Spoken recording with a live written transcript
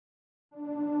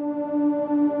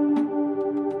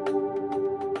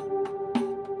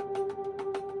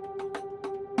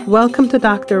Welcome to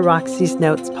Dr. Roxy's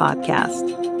Notes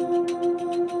podcast.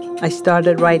 I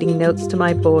started writing notes to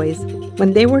my boys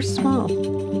when they were small.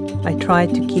 I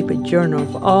tried to keep a journal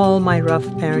of all my rough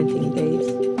parenting days,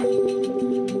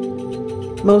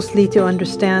 mostly to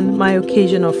understand my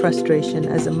occasional frustration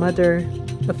as a mother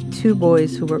of two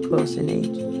boys who were close in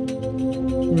age.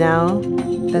 Now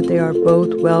that they are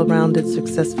both well-rounded,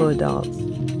 successful adults,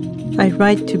 I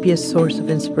write to be a source of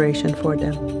inspiration for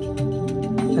them,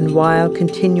 and while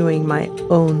continuing my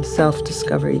own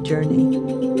self-discovery journey.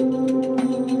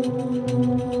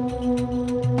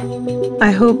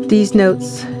 I hope these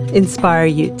notes inspire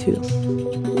you too.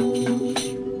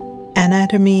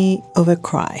 Anatomy of a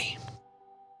Cry.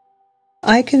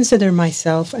 I consider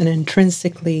myself an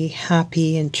intrinsically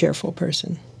happy and cheerful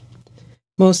person,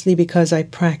 mostly because I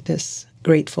practice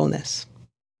gratefulness.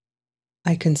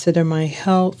 I consider my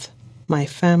health, my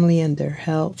family and their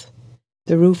health,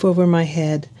 the roof over my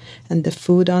head, and the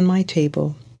food on my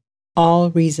table, all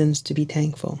reasons to be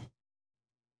thankful.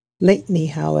 Lately,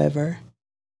 however,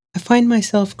 I find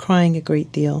myself crying a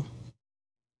great deal.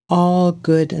 All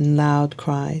good and loud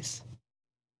cries.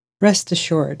 Rest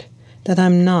assured that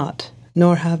I'm not,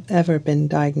 nor have ever been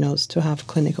diagnosed to have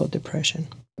clinical depression.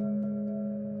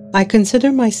 I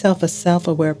consider myself a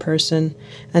self-aware person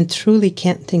and truly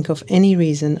can't think of any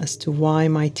reason as to why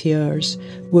my tears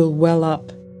will well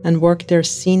up and work their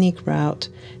scenic route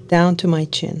down to my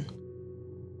chin.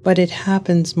 But it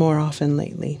happens more often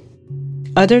lately.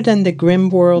 Other than the grim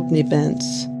world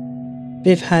events,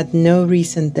 we've had no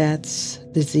recent deaths,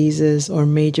 diseases, or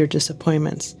major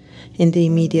disappointments in the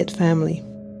immediate family.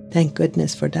 Thank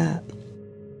goodness for that.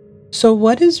 So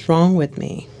what is wrong with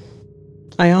me?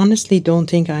 I honestly don't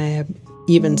think I am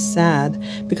even sad,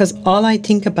 because all I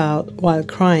think about while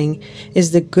crying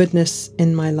is the goodness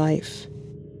in my life.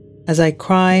 As I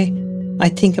cry, I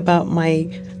think about my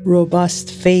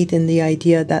robust faith in the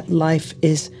idea that life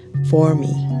is for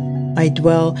me. I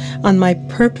dwell on my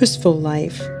purposeful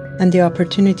life and the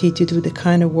opportunity to do the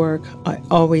kind of work I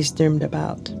always dreamed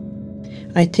about.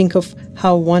 I think of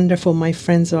how wonderful my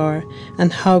friends are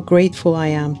and how grateful I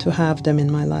am to have them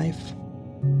in my life.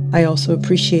 I also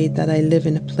appreciate that I live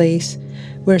in a place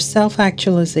where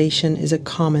self-actualization is a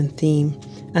common theme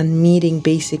and meeting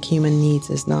basic human needs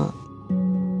is not.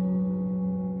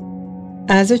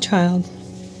 As a child,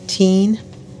 teen,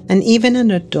 and even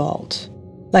an adult,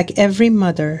 like every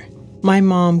mother, my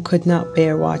mom could not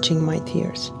bear watching my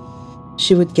tears.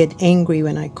 She would get angry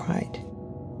when I cried.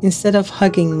 Instead of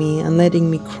hugging me and letting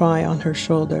me cry on her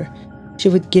shoulder, she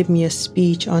would give me a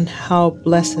speech on how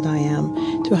blessed I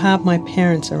am to have my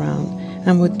parents around,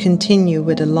 and would continue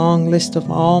with a long list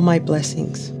of all my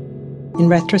blessings. In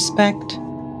retrospect,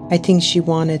 I think she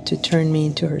wanted to turn me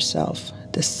into herself,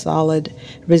 the solid,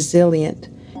 resilient,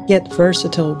 yet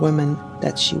versatile woman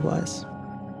that she was.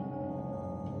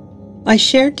 I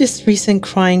shared this recent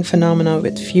crying phenomenon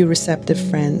with few receptive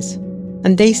friends,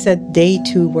 and they said they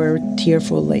too were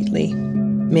tearful lately.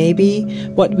 Maybe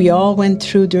what we all went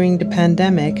through during the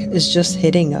pandemic is just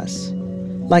hitting us.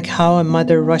 Like how a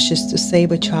mother rushes to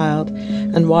save a child,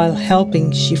 and while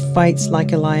helping, she fights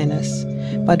like a lioness.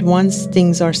 But once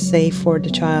things are safe for the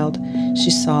child, she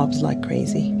sobs like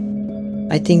crazy.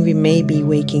 I think we may be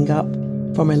waking up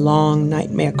from a long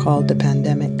nightmare called the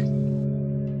pandemic.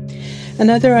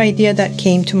 Another idea that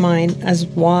came to mind as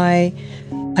why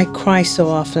I cry so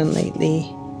often lately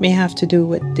may have to do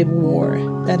with the war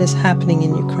that is happening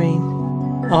in Ukraine.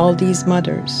 All these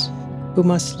mothers who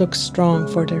must look strong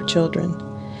for their children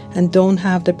and don't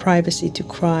have the privacy to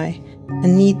cry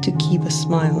and need to keep a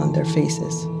smile on their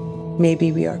faces.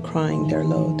 Maybe we are crying their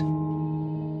load.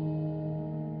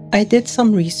 I did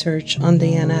some research on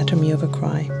the anatomy of a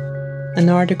cry. An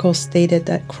article stated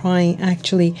that crying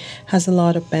actually has a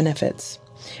lot of benefits.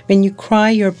 When you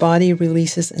cry, your body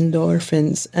releases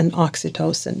endorphins and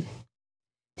oxytocin.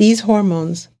 These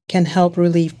hormones can help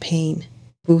relieve pain,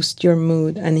 boost your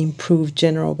mood, and improve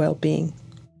general well-being.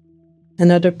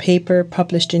 Another paper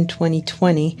published in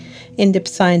 2020 in the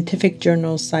scientific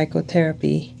journal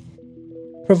Psychotherapy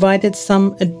provided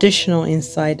some additional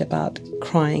insight about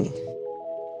crying.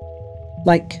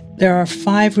 Like, there are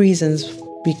 5 reasons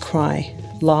we cry: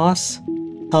 loss,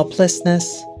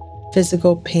 helplessness,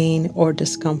 physical pain or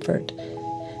discomfort,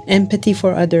 empathy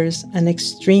for others, and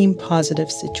extreme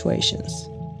positive situations,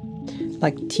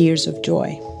 like tears of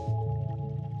joy.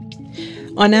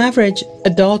 On average,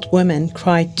 adult women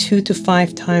cry 2 to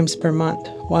 5 times per month,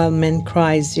 while men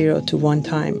cry 0 to 1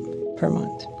 time per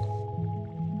month.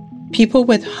 People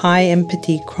with high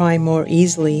empathy cry more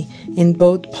easily in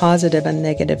both positive and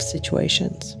negative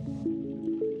situations.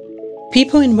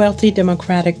 People in wealthy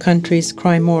democratic countries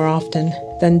cry more often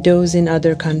than those in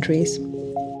other countries.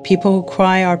 People who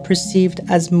cry are perceived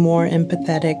as more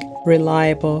empathetic,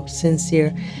 reliable,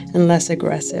 sincere, and less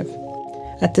aggressive.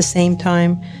 At the same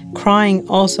time, crying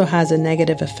also has a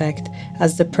negative effect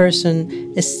as the person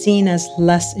is seen as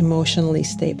less emotionally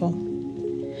stable.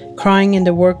 Crying in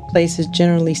the workplace is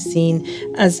generally seen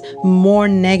as more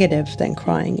negative than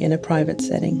crying in a private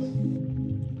setting.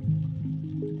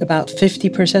 About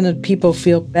 50% of people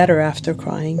feel better after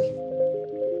crying.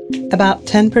 About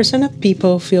 10% of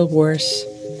people feel worse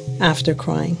after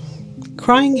crying.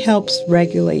 Crying helps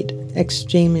regulate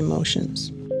extreme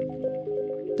emotions.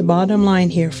 The bottom line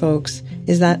here, folks,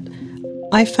 is that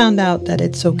I found out that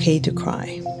it's okay to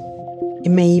cry. It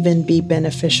may even be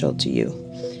beneficial to you.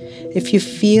 If you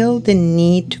feel the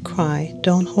need to cry,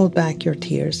 don't hold back your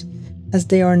tears, as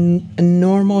they are a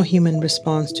normal human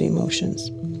response to emotions.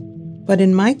 But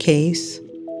in my case,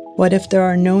 what if there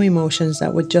are no emotions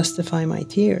that would justify my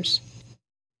tears?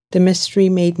 The mystery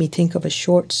made me think of a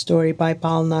short story by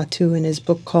Bal Natu in his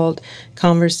book called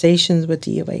Conversations with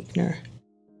the Awakener.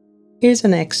 Here's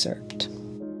an excerpt.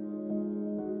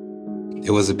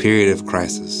 It was a period of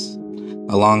crisis,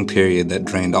 a long period that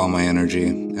drained all my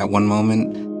energy. At one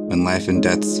moment, when life and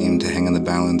death seemed to hang in the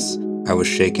balance, I was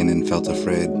shaken and felt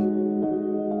afraid.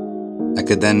 I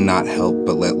could then not help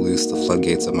but let loose the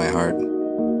floodgates of my heart.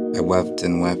 I wept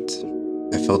and wept.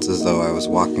 I felt as though I was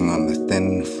walking on the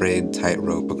thin, frayed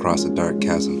tightrope across a dark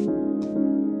chasm.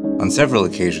 On several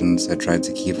occasions, I tried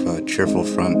to keep a cheerful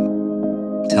front,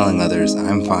 telling others,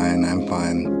 I'm fine,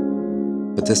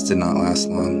 but this did not last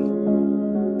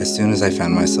long. As soon as I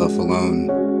found myself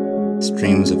alone,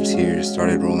 streams of tears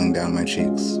started rolling down my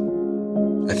cheeks.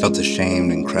 I felt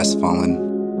ashamed and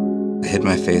crestfallen. I hid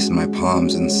my face in my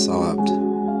palms and sobbed.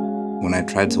 When I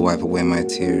tried to wipe away my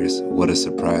tears, what a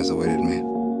surprise awaited me.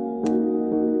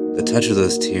 The touch of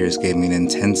those tears gave me an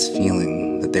intense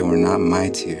feeling that they were not my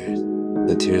tears.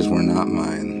 The tears were not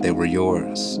mine, they were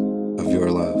yours, of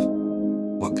your love.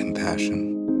 What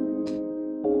compassion.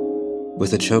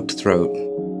 With a choked throat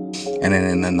and in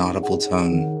an inaudible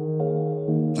tone,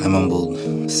 I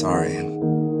mumbled, sorry.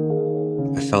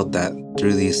 I felt that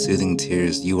through these soothing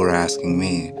tears you were asking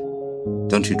me,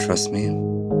 don't you trust me?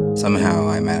 Somehow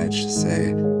I managed to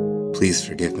say, please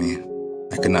forgive me.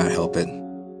 I could not help it.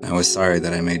 I was sorry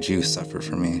that I made you suffer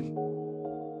for me.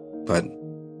 But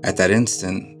at that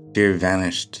instant, fear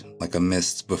vanished like a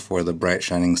mist before the bright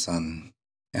shining sun,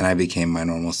 and I became my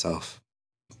normal self.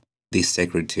 These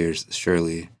sacred tears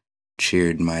surely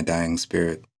cheered my dying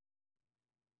spirit,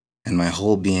 and my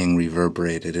whole being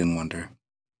reverberated in wonder.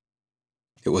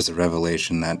 It was a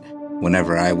revelation that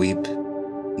whenever I weep,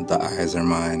 the eyes are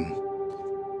mine.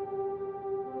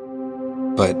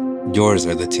 But yours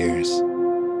are the tears.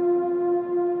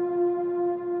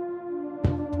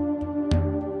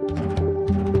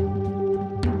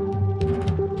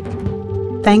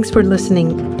 Thanks for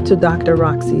listening to Dr.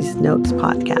 Roxy's Notes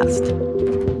podcast.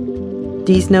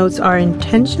 These notes are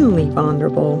intentionally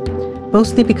vulnerable,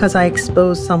 mostly because I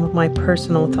expose some of my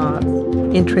personal thoughts,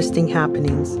 interesting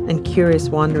happenings, and curious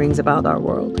wanderings about our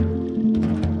world,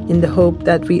 in the hope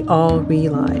that we all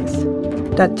realize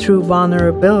that through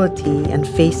vulnerability and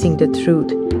facing the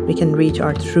truth, we can reach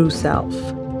our true self,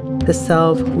 the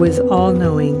self who is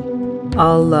all-knowing,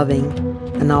 all-loving,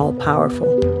 and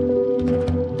all-powerful.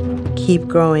 Keep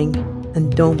growing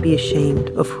and don't be ashamed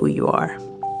of who you are.